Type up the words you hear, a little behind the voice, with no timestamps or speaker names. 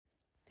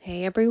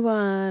Hey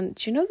everyone,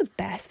 do you know the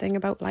best thing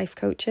about life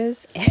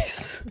coaches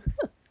is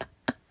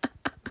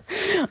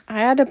I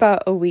had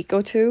about a week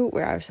or two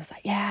where I was just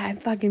like, yeah, I'm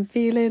fucking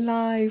feeling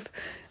life.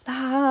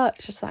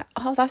 It's just like,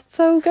 oh, that's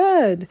so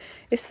good.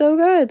 It's so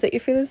good that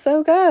you're feeling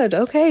so good.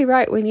 Okay,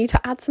 right, we need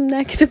to add some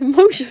negative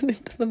emotion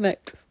into the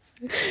mix.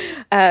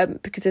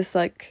 Because it's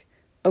like,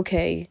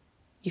 okay,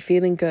 you're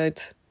feeling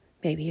good.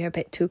 Maybe you're a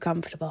bit too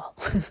comfortable.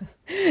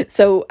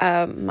 So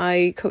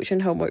my coaching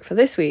homework for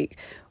this week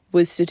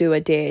was to do a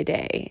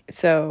day.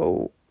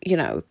 So,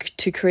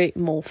 to create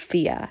more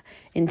fear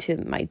into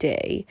my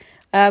day,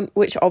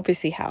 which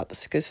obviously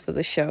helps because for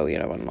the show,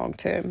 on long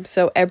term.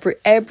 So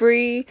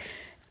everything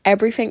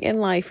in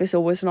life is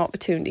always an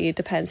opportunity. It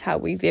depends how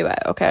we view it.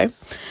 Okay.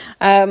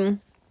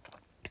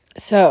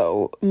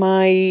 So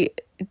my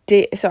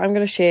day, so I'm going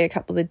to share a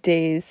couple of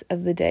days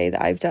of the day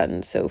that I've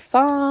done so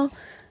far.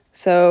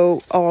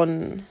 So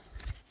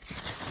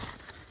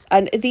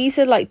and these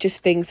are like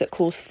just things that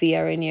cause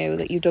fear in you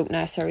that you don't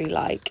necessarily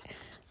like.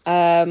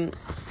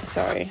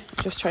 Sorry,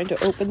 just trying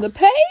to open the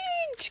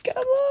page.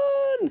 Come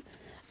on.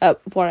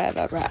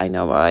 Whatever, right, I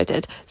know what I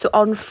did. So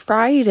on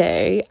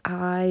Friday,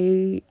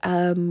 I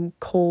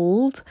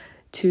called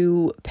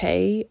to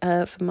pay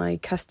for my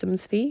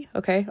customs fee,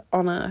 okay,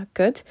 on a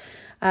good.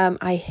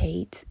 I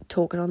hate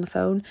talking on the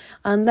phone.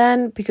 And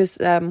then because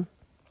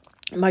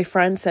my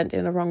friend sent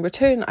in a wrong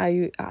return,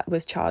 I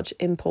was charged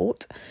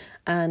import.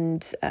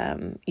 And,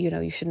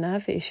 you shouldn't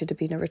have. It should have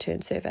been a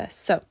return service.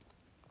 So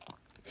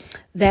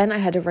then I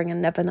had to ring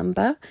another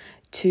number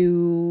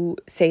to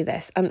say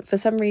this. And for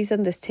some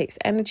reason, this takes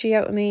energy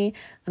out of me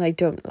and I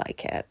don't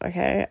like it,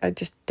 okay? I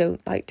just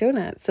don't like doing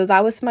it. So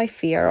that was my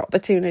fear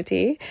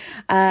opportunity.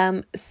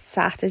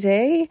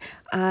 Saturday,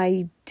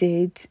 I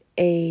did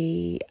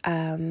a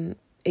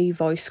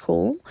voice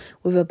call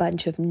with a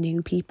bunch of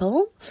new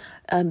people.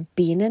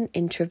 Being an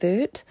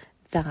introvert,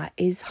 that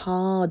is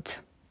hard.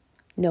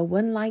 No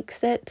one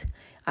likes it.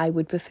 I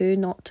would prefer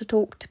not to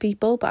talk to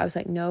people, but I was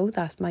like, no,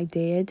 that's my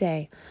day.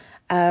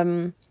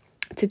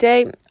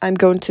 Today, I'm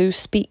going to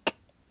speak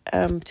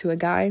to a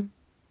guy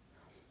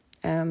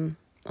on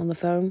the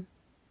phone.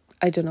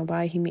 I don't know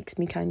why, he makes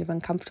me kind of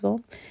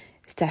uncomfortable.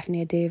 It's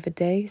definitely a day of a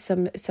day.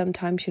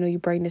 Sometimes, your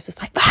brain is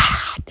just like, run!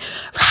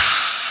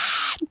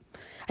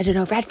 I don't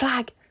know, red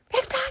flag.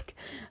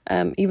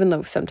 Even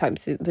though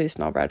sometimes there's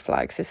no red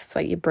flags, it's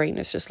like your brain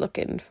is just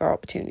looking for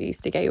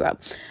opportunities to get you out.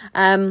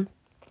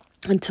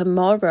 And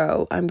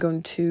tomorrow I'm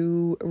going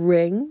to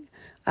ring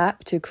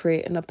up to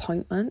create an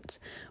appointment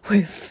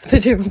with the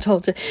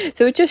dermatologist.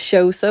 So it just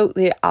shows, so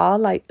there are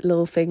like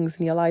little things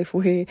in your life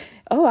where,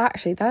 oh,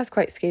 actually that's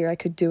quite scary, I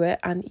could do it.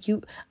 And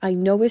I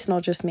know it's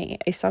not just me.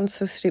 It sounds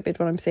so stupid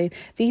when I'm saying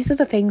these are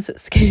the things that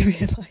scare me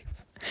in life.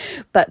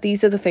 But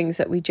these are the things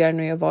that we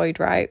generally avoid,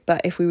 right?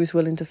 But if we was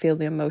willing to feel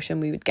the emotion,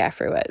 we would get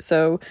through it.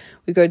 So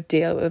we got to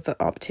deal with the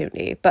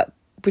opportunity. But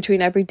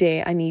between every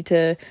day, I need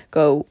to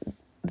go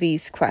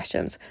these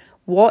questions.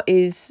 What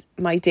is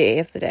my day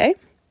of the day?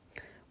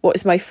 What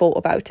is my thought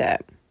about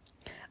it?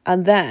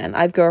 And then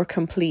I've got to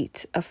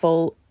complete a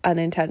full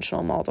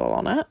unintentional model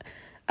on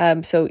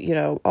it. So,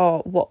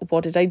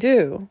 what did I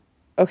do?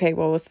 Okay,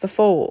 what was the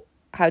thought?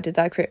 How did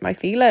that create my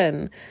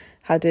feeling?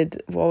 What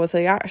was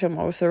the action?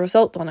 What was the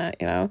result on it?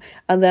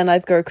 And then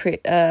I've got to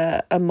create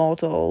a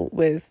model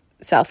with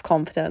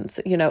self-confidence,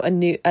 a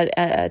new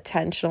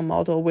attentional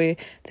model where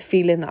the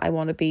feeling that I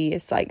want to be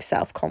is like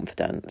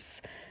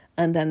self-confidence.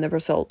 And then the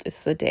result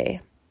is the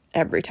day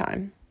every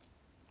time.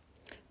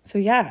 So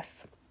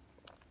yes.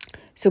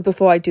 So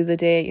before I do the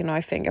day,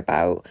 I think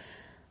about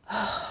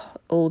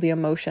all the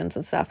emotions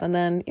and stuff. And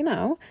then,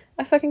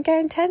 if I can get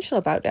intentional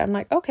about it, I'm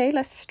like, okay,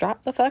 let's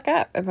strap the fuck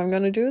up. If I'm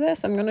going to do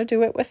this, I'm going to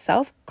do it with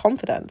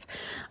self-confidence.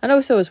 And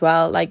also as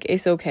well, like,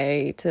 it's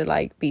okay to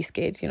like be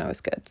scared,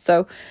 it's good.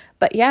 So,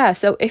 but yeah,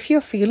 so if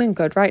you're feeling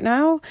good right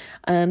now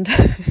and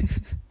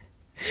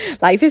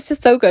life is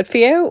just so good for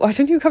you, why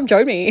don't you come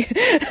join me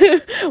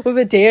with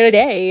a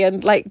day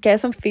and like get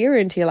some fear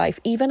into your life?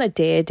 Even a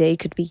day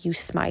could be you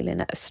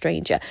smiling at a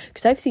stranger,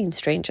 because I've seen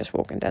strangers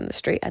walking down the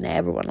street and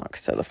everyone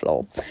looks to the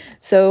floor.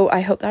 So I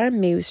hope that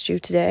amused you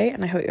today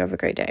and I hope you have a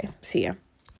great day. See ya.